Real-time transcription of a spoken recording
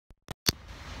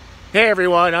Hey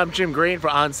everyone, I'm Jim Green for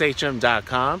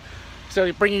OnSachem.com.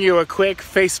 So bringing you a quick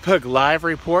Facebook Live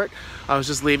report. I was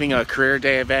just leaving a career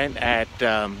day event at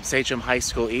Sachem High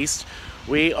School East.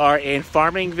 We are in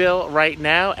Farmingville right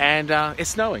now and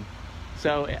it's snowing.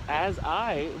 So as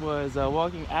I was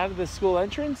walking out of the school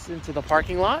entrance into the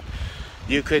parking lot,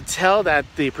 you could tell that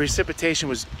the precipitation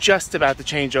was just about to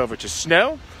change over to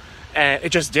snow. And it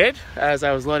just did as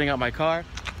I was loading up my car.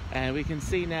 And we can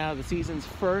see now the season's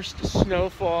first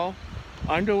snowfall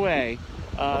underway.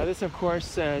 This, of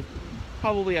course,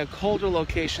 probably a colder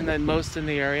location than most in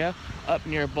the area, up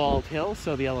near Bald Hill,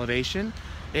 so the elevation.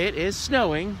 It is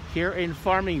snowing here in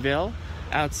Farmingville,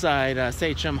 outside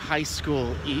Sachem High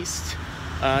School East.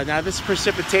 Now this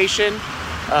precipitation,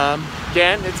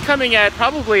 again, it's coming at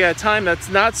probably a time that's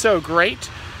not so great.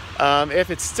 If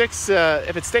it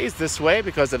stays this way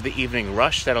because of the evening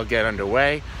rush that'll get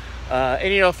underway.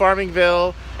 And you know,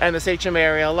 Farmingville and the Sachem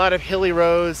area, a lot of hilly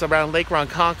roads around Lake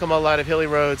Ronkonkoma, a lot of hilly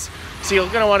roads. So you're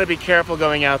going to want to be careful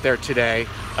going out there today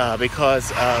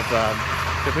because of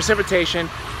the precipitation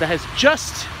that has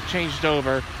just changed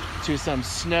over to some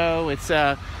snow. It's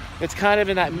kind of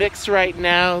in that mix right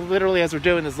now. Literally, as we're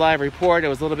doing this live report, it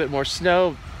was a little bit more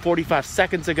snow 45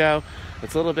 seconds ago.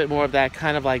 It's a little bit more of that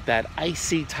kind of like that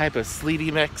icy type of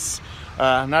sleety mix.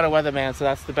 I'm not a weatherman, so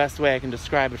that's the best way I can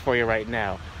describe it for you right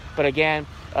now. But again,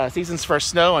 season's first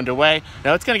snow underway.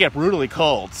 Now it's going to get brutally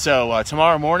cold. So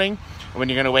tomorrow morning, when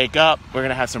you're going to wake up, we're going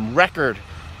to have some record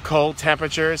cold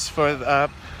temperatures for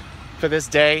this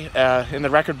day in the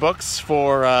record books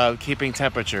for keeping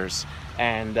temperatures.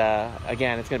 And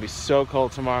again, it's going to be so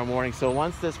cold tomorrow morning. So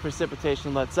once this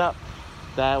precipitation lets up,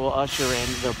 that will usher in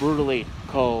the brutally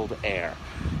cold air.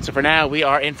 So for now, we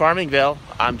are in Farmingville.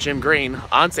 I'm Jim Green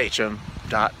on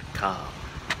Sachem.com.